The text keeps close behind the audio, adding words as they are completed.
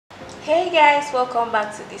Hey guys, welcome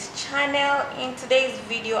back to this channel. In today's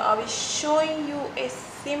video I'll be showing you a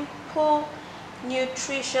simple,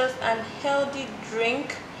 nutritious and healthy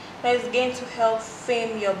drink that is going to help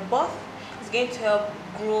firm your butt. It's going to help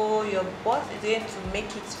grow your butt. It's going to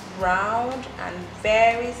make it round and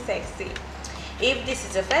very sexy. If this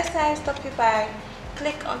is your first time, stop here by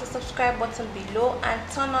click on the subscribe button below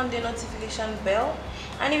and turn on the notification bell.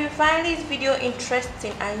 And if you find this video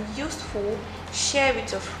interesting and useful, share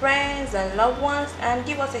with your friends and loved ones and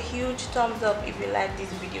give us a huge thumbs up if you like this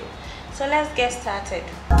video. So let's get started.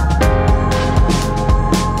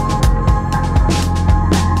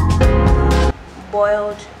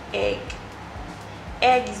 Boiled egg.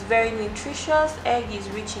 Egg is very nutritious. Egg is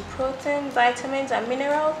rich in protein, vitamins and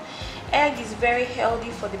minerals. Egg is very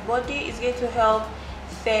healthy for the body. It's going to help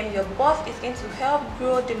firm your butt. It's going to help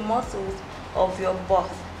grow the muscles of your butt.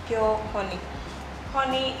 Pure honey.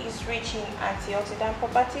 Honey is rich in antioxidant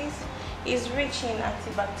properties. It's rich in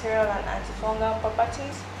antibacterial and antifungal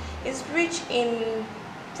properties. It's rich in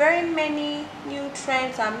very many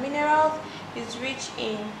nutrients and minerals. It's rich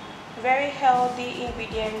in very healthy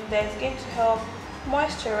ingredients that's going to help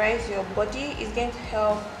moisturize your body. It's going to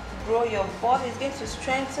help grow your butt. It's going to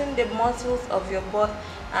strengthen the muscles of your butt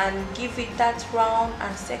and give it that round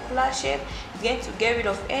and circular shape. It's going to get rid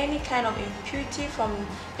of any kind of impurity from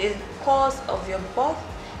the pores of your butt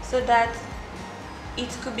so that it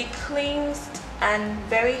could be cleansed and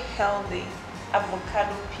very healthy.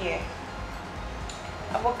 Avocado pear.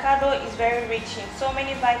 Avocado is very rich in so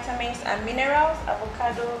many vitamins and minerals.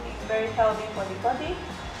 Avocado is very healthy for the body.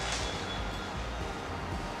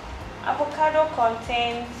 Avocado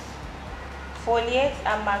contains folate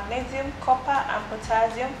and magnesium, copper and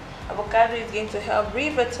potassium. Avocado is going to help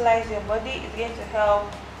revitalize your body. It's going to help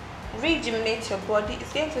rejuvenate your body.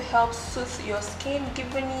 It's going to help soothe your skin,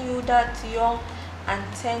 giving you that young and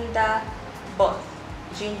tender butt.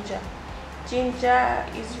 Ginger. Ginger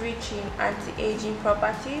is rich in anti-aging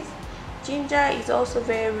properties. Ginger is also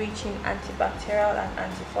very rich in antibacterial and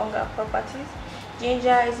antifungal properties.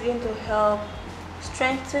 Ginger is going to help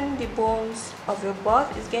strengthen the bones of your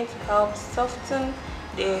butt. It's going to help soften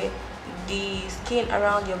the skin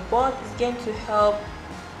around your butt. It's going to help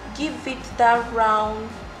give it that round,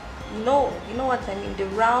 you know what I mean, the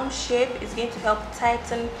round shape. It's going to help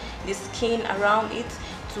tighten the skin around it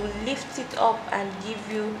to lift it up and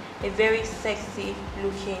give you a very sexy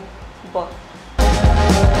looking butt.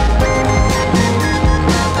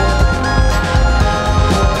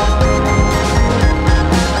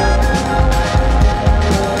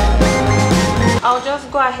 I'll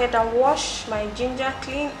just go ahead and wash my ginger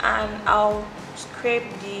clean and I'll scrape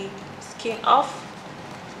the skin off.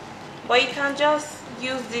 But you can just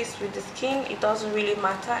use this with the skin. It doesn't really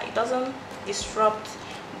matter. It doesn't disrupt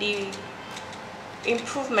the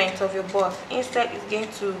improvement of your butt. Instead, it's going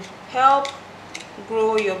to help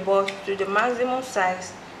grow your butt to the maximum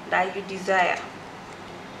size that you desire.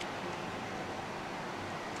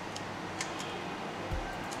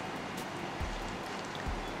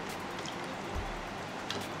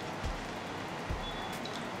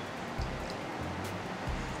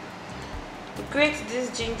 Grate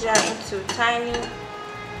this ginger into tiny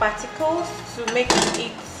particles to make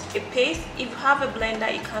it a paste. If you have a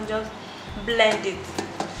blender, you can just blend it.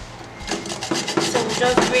 So we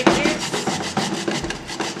just grate this.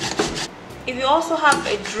 If you also have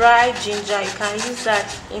a dry ginger, you can use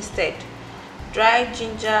that instead. Dry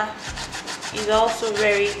ginger is also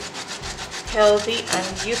very healthy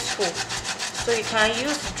and useful, so you can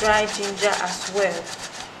use dry ginger as well.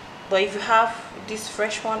 But if you have this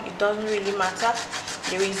fresh one, it doesn't really matter.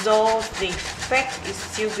 The result, the effect is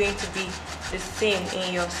still going to be the same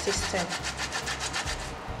in your system.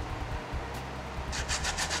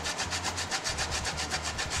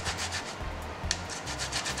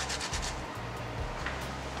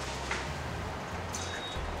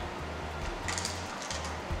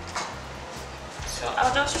 So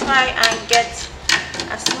I'll just try and get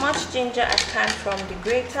as much ginger as I can from the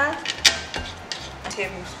grater. A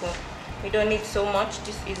tablespoon. We don't need so much.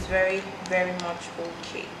 This is very much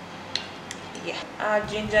okay. Yeah, our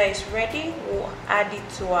ginger is ready. We'll add it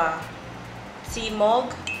to our tea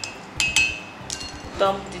mug.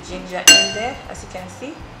 Dump the ginger in there, as you can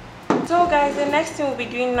see. So guys, the next thing we'll be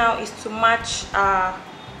doing now is to match our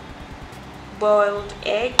boiled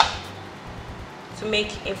egg to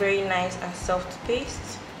make a very nice and soft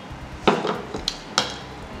paste.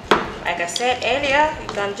 Like I said earlier, you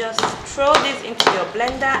can just throw this into your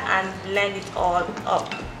blender and blend it all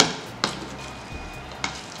up.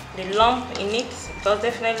 The lump in it, because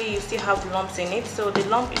definitely you still have lumps in it, so the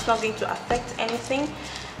lump is not going to affect anything.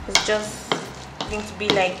 It's just going to be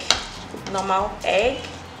like normal egg.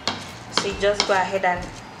 So you just go ahead and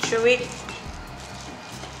chew it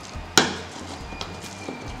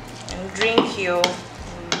and drink your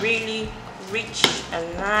really rich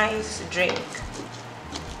and nice drink.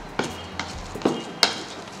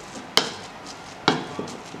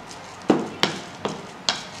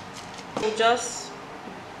 We just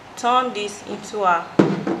turn this into a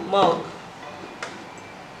mug.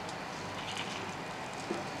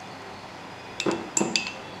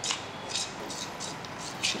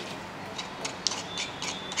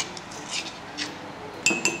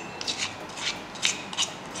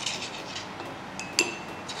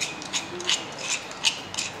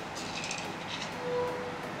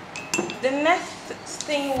 The next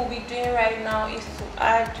thing we'll be doing right now is to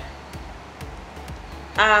add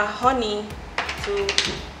honey to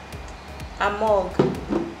a mug.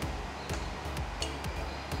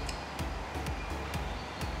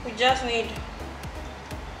 We just need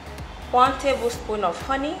 1 tablespoon of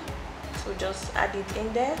honey, so just add it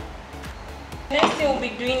in there. Next thing we'll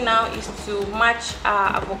be doing now is to match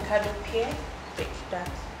our avocado peel. Take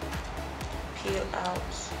that peel out.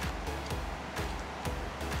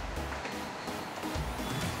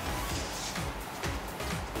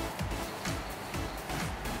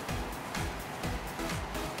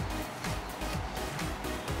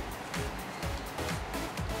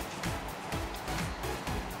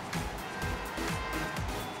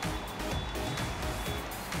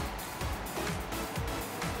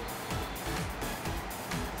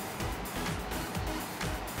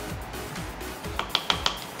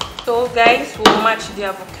 So guys, we'll match the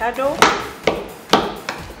avocado.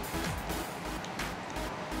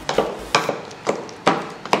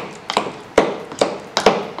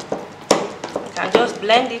 You can just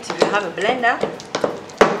blend it if you have a blender.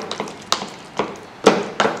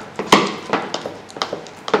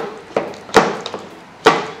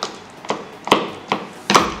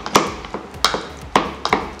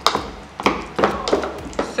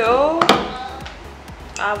 So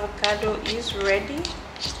avocado is ready.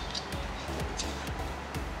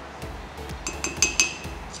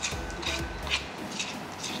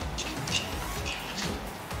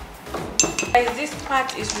 Guys, this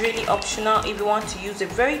part is really optional. If you want to use a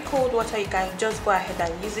very cold water, you can just go ahead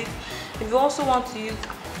and use it. If you also want to use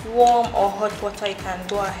warm or hot water, you can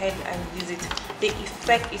go ahead and use it. The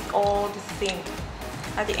effect is all the same.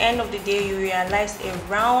 At the end of the day, you realize a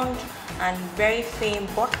round and very thin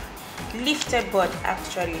butt, lifted butt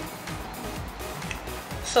actually.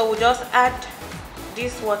 So we'll just add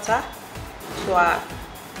this water to our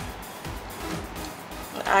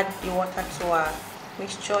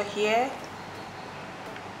mixture here.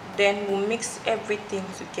 Then we'll mix everything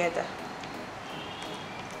together.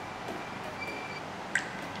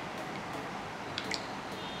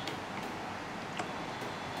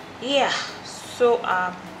 Yeah, so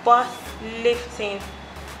our butt lifting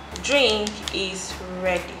drink is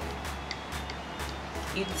ready.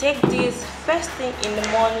 You take this first thing in the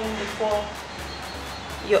morning before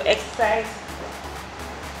your exercise,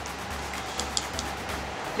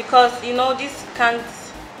 because you know this can't,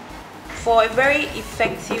 for a very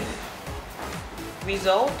effective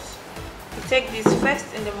result, you take this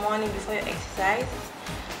first in the morning before your exercise.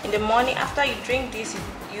 In the morning after you drink this,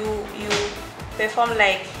 you perform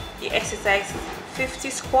like the exercise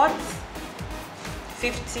 50 squats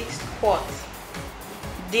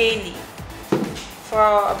daily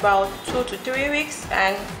for about 2 to 3 weeks,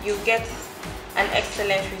 and you get an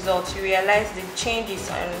excellent result. You realize the changes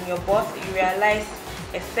on your butt. You realize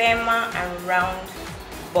a firmer and round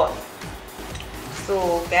butt.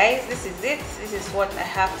 So guys, this is it. This is what I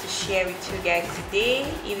have to share with you guys today.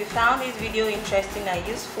 If you found this video interesting and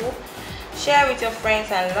useful, share with your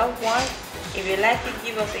friends and loved ones. If you like it,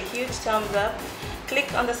 give us a huge thumbs up.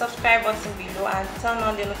 Click on the subscribe button below and turn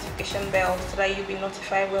on the notification bell so that you'll be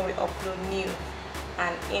notified when we upload new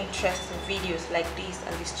and interesting videos like this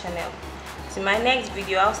on this channel. So in my next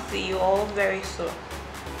video, I'll see you all very soon.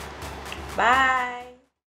 Bye.